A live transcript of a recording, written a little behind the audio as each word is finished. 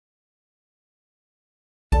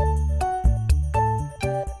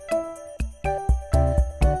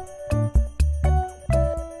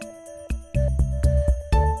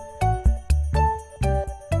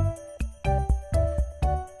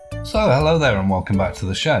So hello there and welcome back to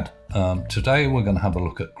the shed. Today we're going to have a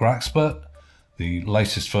look at GraXpert, the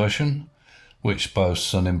latest version, which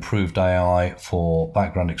boasts an improved AI for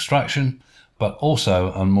background extraction, but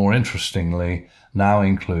also, and more interestingly, now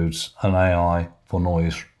includes an AI for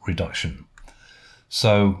noise reduction.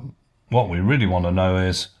 So what we really want to know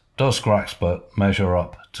is, does GraXpert measure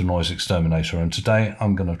up to NoiseXterminator? And today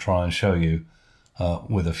I'm going to try and show you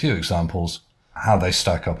with a few examples how they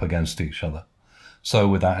stack up against each other. So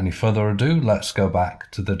without any further ado, let's go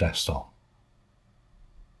back to the desktop.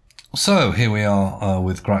 So here we are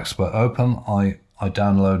with GraXpert open. I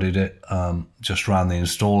downloaded it, just ran the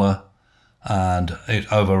installer, and it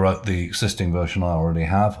overwrote the existing version I already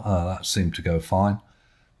have. That seemed to go fine.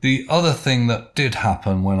 The other thing that did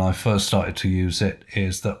happen when I first started to use it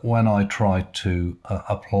is that when I tried to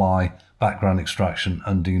apply background extraction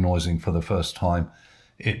and denoising for the first time,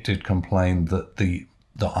 it did complain that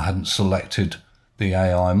I hadn't selected the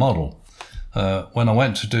AI model. When I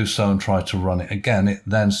went to do so and tried to run it again, it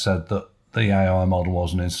then said that the AI model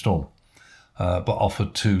wasn't installed, but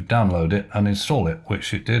offered to download it and install it,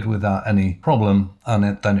 which it did without any problem, and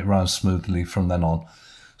then it ran smoothly from then on.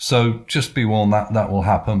 So just be warned that will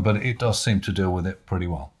happen, but it does seem to deal with it pretty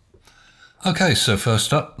well. Okay, so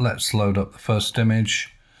first up, let's load up the first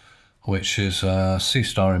image, which is a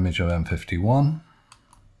Seestar image of M51.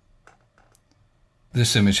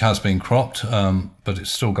 This image has been cropped, but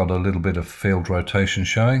it's still got a little bit of field rotation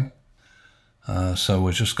showing. So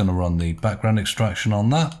we're just going to run the background extraction on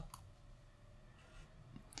that.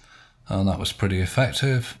 And that was pretty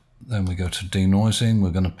effective. Then we go to denoising.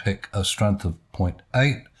 We're going to pick a strength of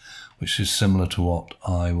 0.8, which is similar to what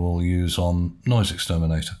I will use on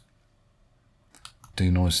NoiseXterminator.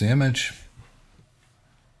 Denoise the image.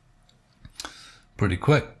 Pretty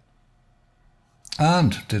quick.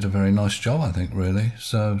 And did a very nice job, I think, really.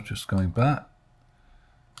 So just going back.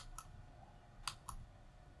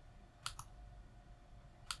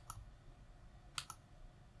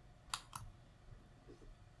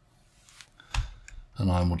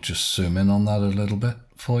 And I will just zoom in on that a little bit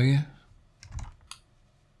for you.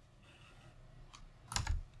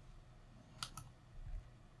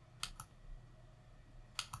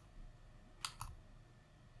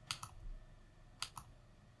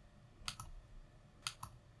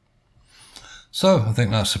 So I think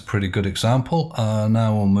that's a pretty good example.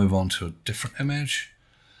 Now we'll move on to a different image.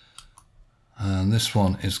 And this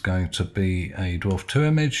one is going to be a Dwarf II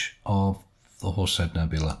image of the Horsehead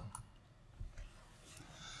Nebula.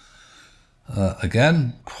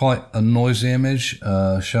 Again, quite a noisy image,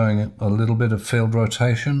 showing a little bit of field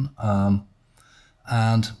rotation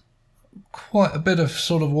and quite a bit of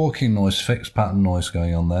sort of walking noise, fixed pattern noise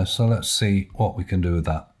going on there. So let's see what we can do with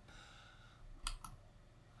that.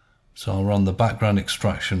 So I'll run the background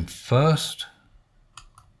extraction first,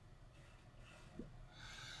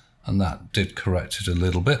 and that did correct it a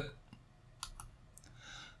little bit.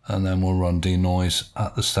 And then we'll run denoise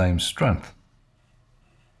at the same strength.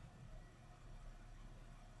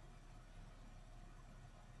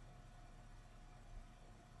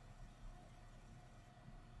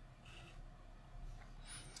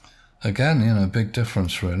 Again, you know, big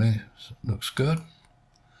difference really. Looks good.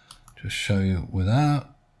 Just show you without.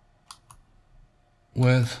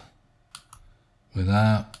 With,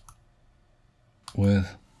 without,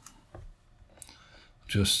 with.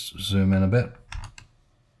 Just zoom in a bit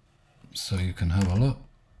so you can have a look.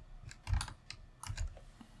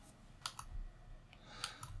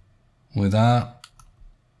 Without,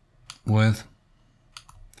 with,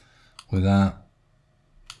 without,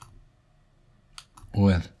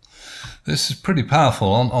 with. This is pretty powerful.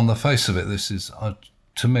 On the face of it, this is,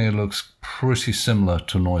 to me, it looks pretty similar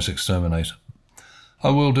to NoiseXterminator. I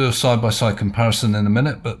will do a side-by-side comparison in a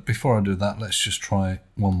minute, but before I do that, let's just try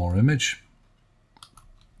one more image.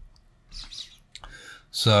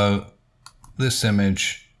 So this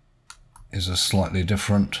image is a slightly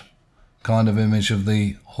different kind of image of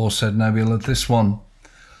the Horsehead Nebula. This one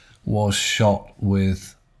was shot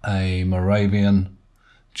with a Moravian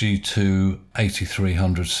G2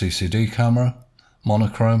 8300 CCD camera,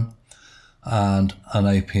 monochrome, and an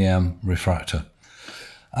APM refractor.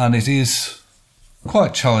 And it is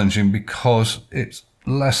quite challenging because it's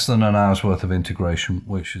less than an hour's worth of integration,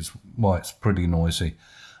 which is why it's pretty noisy.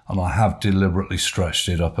 And I have deliberately stretched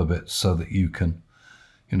it up a bit so that you can,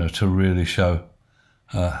 you know, to really show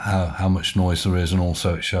how much noise there is, and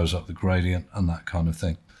also it shows up the gradient and that kind of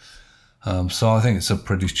thing. So I think it's a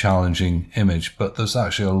pretty challenging image, but there's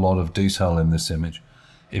actually a lot of detail in this image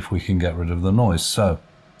if we can get rid of the noise. So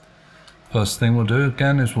first thing we'll do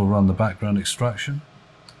again is we'll run the background extraction.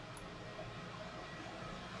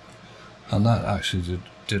 And that actually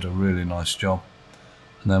did a really nice job.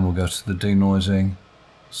 And then we'll go to the denoising,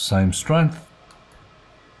 same strength.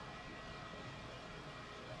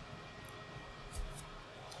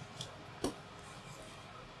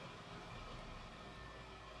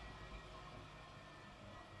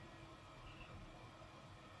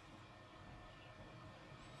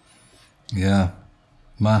 Yeah,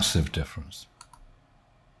 massive difference.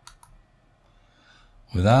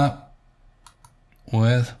 Without,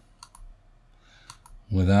 with,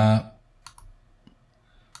 without,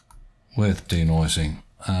 with denoising.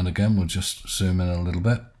 And again, we'll just zoom in a little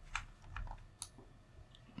bit.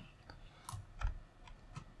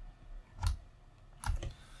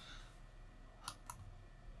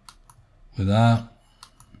 Without,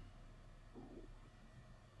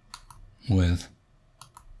 with,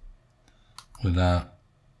 without,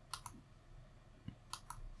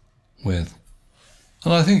 with.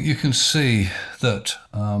 And I think you can see that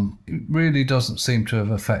it really doesn't seem to have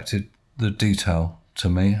affected the detail to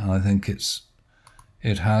me. I think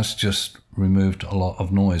it has just removed a lot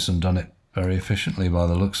of noise and done it very efficiently by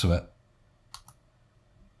the looks of it.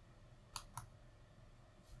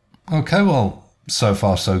 Okay, well, so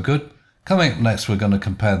far so good. Coming up next, we're going to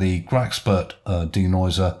compare the GraXpert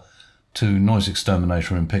denoiser to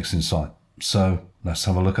NoiseXterminator in PixInsight. So let's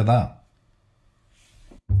have a look at that.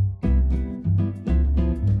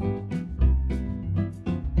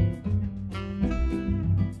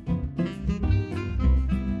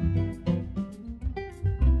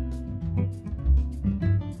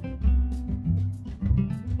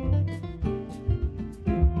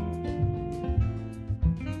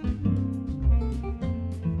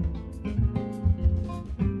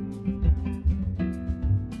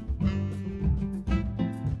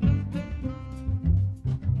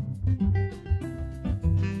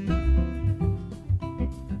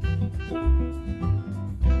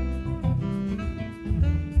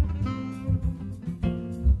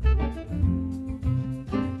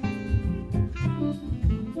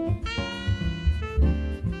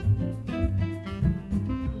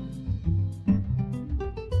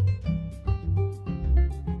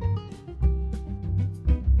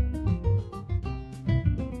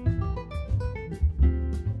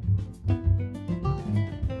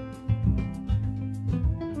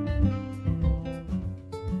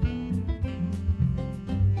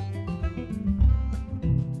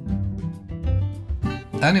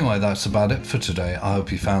 Anyway, that's about it for today. I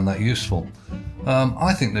hope you found that useful.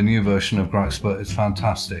 I think the new version of GraXpert is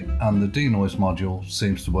fantastic, and the denoise module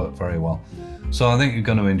seems to work very well. So I think you're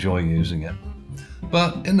going to enjoy using it.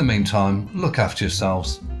 But in the meantime, look after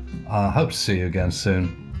yourselves. I hope to see you again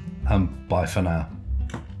soon, and bye for now.